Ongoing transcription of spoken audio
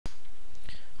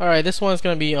Alright, this one's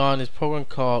going to be on this program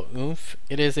called Umph.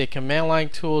 It is a command line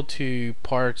tool to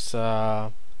parse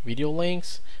video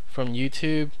links from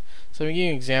YouTube. So we give you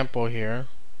an example here.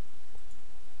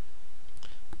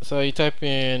 So you type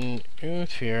in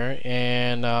Umph here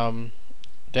and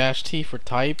 -T for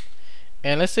type.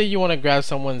 And let's say you want to grab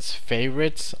someone's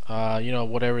favorites, you know,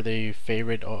 whatever they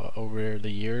favorite over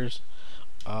the years.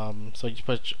 So you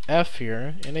put F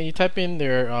here and then you type in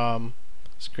their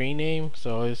screen name.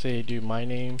 So let's say do my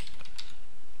name,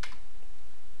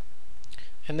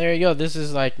 and there you go. This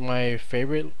is like my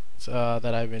favorite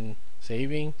that I've been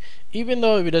saving. Even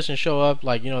though if it doesn't show up,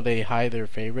 like, you know, they hide their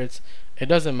favorites, it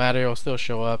doesn't matter, it'll still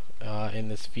show up in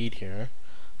this feed here.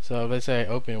 So let's say I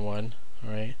open one,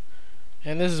 right,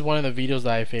 and this is one of the videos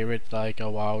that I favorite like a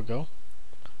while ago.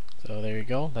 So there you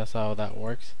go, that's how that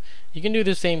works. You can do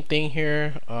the same thing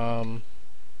here.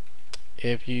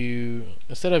 If you,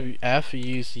 instead of F, you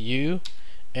use U,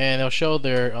 and it'll show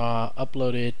their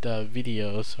uploaded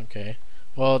videos. Okay,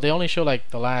 well, they only show like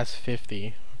the last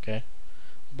 50. Okay,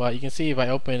 but you can see if I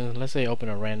open, let's say open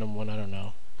a random one, I don't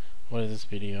know, what is this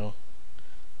video?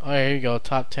 Oh, here you go,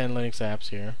 top 10 Linux apps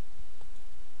here.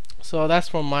 So that's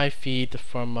from my feed,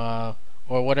 from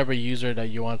or whatever user that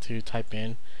you want to type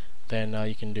in, then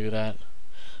you can do that.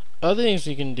 Other things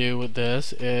you can do with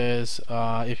this is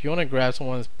if you want to grab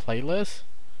someone's playlist,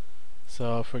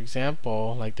 so for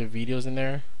example like the videos in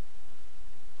there,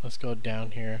 let's go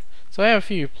down here. So I have a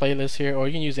few playlists here, or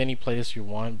you can use any playlist you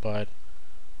want, but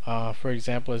for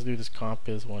example let's do this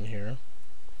compass one here,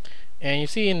 and you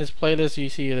see in this playlist, you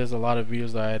see there's a lot of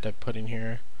videos that I had to put in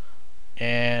here.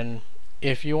 And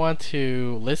if you want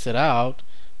to list it out,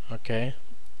 okay,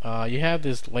 you have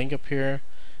this link up here.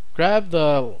 Grab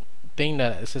the thing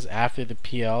that it says after the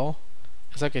PL.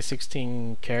 It's like a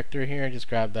 16 character here. Just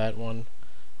grab that one,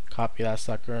 copy that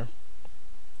sucker,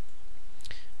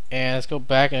 and let's go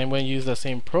back, and I'm going to use the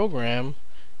same program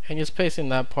and just paste in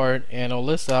that part, and it'll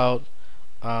list out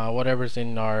whatever's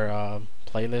in our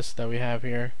playlist that we have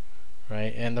here,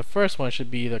 right? And the first one should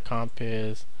be the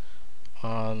compass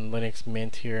on Linux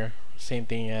Mint here, same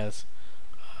thing as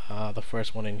the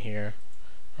first one in here,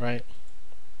 right?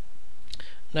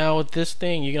 Now with this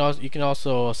thing, you can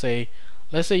also say,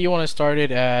 let's say you want to start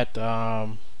it at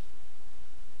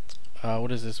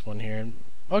what is this one here?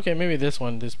 Okay, maybe this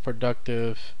one, this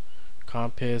productive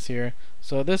compass here.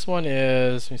 So this one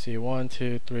is, let me see, 1,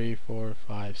 2, 3, 4,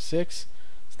 5, 6.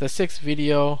 It's the 6th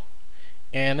video,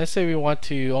 and let's say we want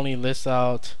to only list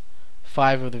out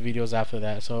 5 of the videos after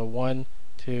that. So 1,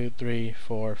 2, 3,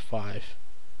 4, 5.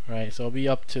 Right? So it'll be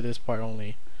up to this part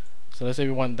only. So let's say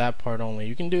we want that part only.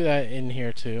 You can do that in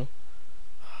here too.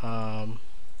 And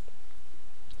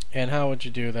how would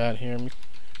you do that here? Let me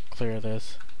clear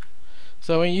this.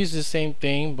 So we use the same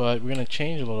thing, but we're going to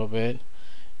change a little bit.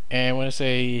 And we're going to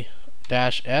say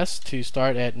 -S to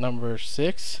start at number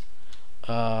 6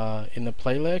 in the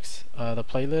playlist,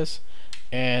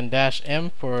 and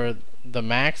 -M for the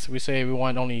max. We say we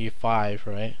want only 5,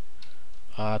 right,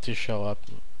 to show up,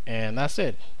 and that's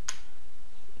it.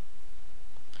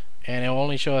 And it will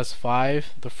only show us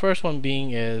 5. The first one being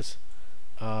is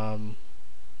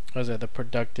what is that? The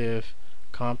productive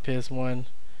compass one,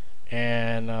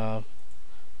 and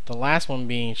the last one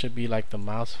being should be like the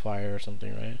mouse fire or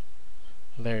something, right?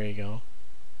 There you go.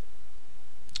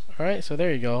 Alright, so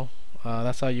there you go.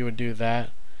 That's how you would do that.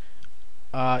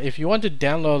 If you want to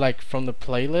download like from the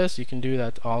playlist, you can do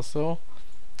that also.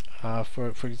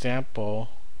 For example,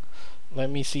 let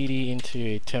me CD into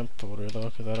a temp folder though,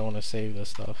 because I don't want to save this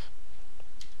stuff.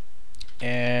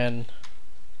 And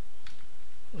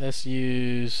let's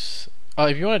use,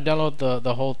 if you want to download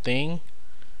the whole thing,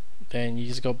 then you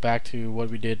just go back to what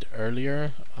we did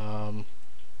earlier,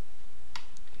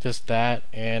 just that,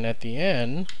 and at the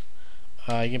end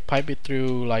you can pipe it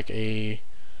through like a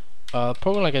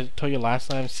program like I told you last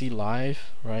time, C Live,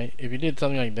 right? If you did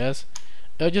something like this,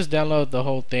 it'll just download the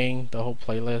whole thing, the whole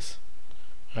playlist,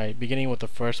 right, beginning with the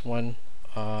first one,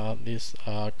 this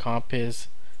compass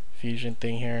fusion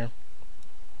thing here.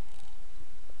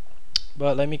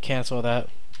 But let me cancel that.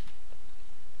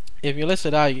 If you list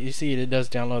it out, you see it does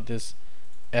download this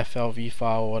FLV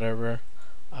file or whatever,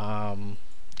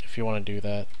 if you want to do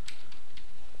that.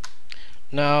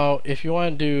 Now if you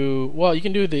want to do, well, you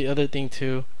can do the other thing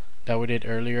too that we did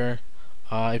earlier.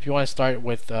 If you want to start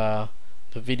with the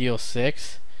video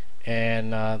 6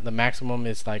 and the maximum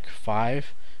is like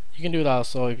 5, you can do that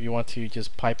also if you want to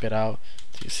just pipe it out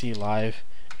to C Live,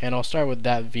 and I'll start with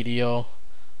that video,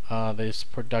 this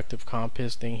productive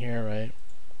compass thing here, right?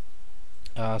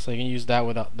 So you can use that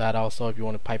without that also if you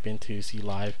want to pipe into C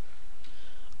Live.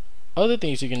 Other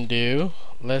things you can do,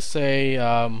 let's say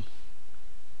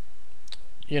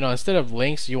instead of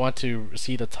links, you want to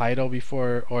see the title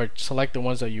before, or select the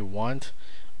ones that you want.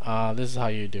 This is how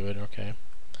you do it. Okay,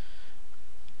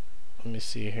 let me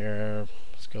see here.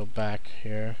 Let's go back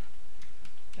here,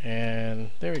 and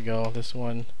there we go, this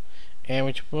one. And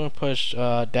we're going to push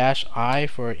 -I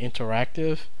for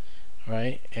interactive,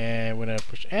 right? And we're going to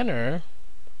push enter,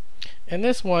 and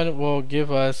this one will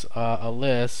give us a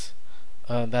list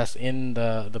that's in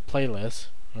the playlist.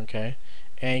 Okay,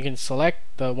 and you can select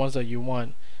the ones that you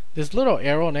want. This little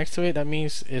arrow next to it, that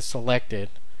means it's selected.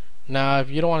 Now if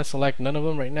you don't want to select none of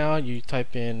them right now, you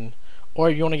type in, or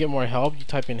if you want to get more help, you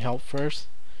type in help first,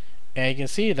 and you can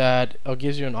see that it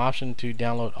gives you an option to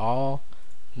download all,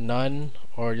 none,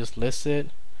 or just list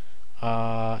it,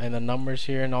 and the numbers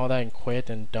here and all that, and quit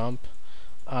and dump.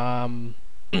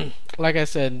 Like I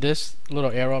said, this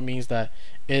little arrow means that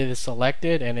it is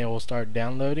selected and it will start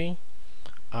downloading.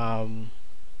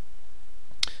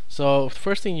 So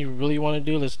first thing you really want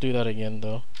to do, let's do that again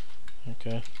though.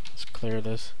 Okay, let's clear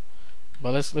this,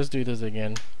 but let's do this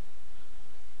again.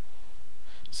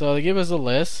 So they give us a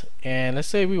list, and let's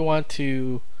say we want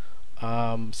to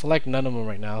select none of them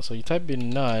right now. So you type in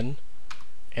none,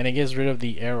 and it gets rid of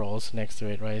the arrows next to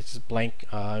it, right? It's just blank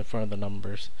in front of the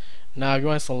numbers. Now if you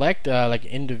want to select like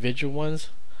individual ones,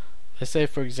 let's say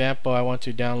for example I want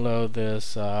to download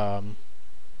this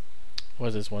what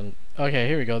is this one? Okay,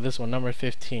 here we go, this one, number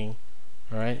 15.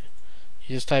 Alright,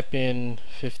 you just type in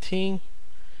 15,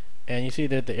 and you see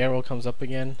that the arrow comes up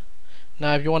again.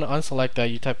 Now if you want to unselect that,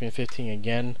 you type in 15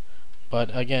 again, but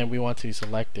again we want to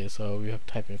select it, so we have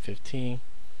to type in 15.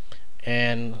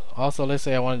 And also let's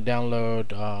say I want to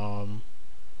download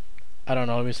I don't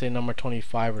know, let me say number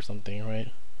 25 or something,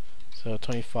 right? So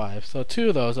 25, so 2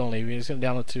 of those only, we're just going to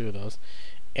download 2 of those.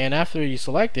 And after you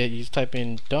select it, you just type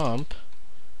in dump,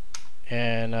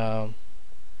 and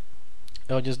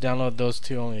it'll just download those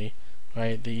 2 only,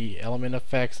 right? The element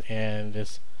effects and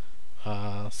this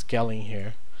scaling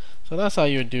here. So that's how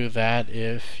you do that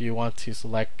if you want to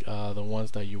select the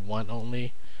ones that you want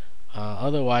only.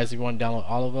 Otherwise, if you want to download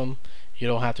all of them, you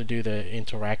don't have to do the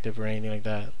interactive or anything like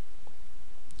that.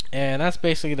 And that's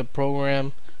basically the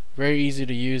program. Very easy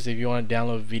to use if you want to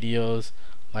download videos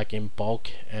like in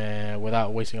bulk and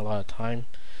without wasting a lot of time.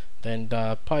 Then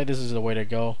probably this is the way to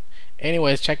go.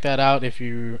 Anyways, check that out if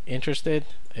you're interested.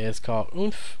 It's called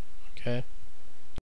Umph. Okay.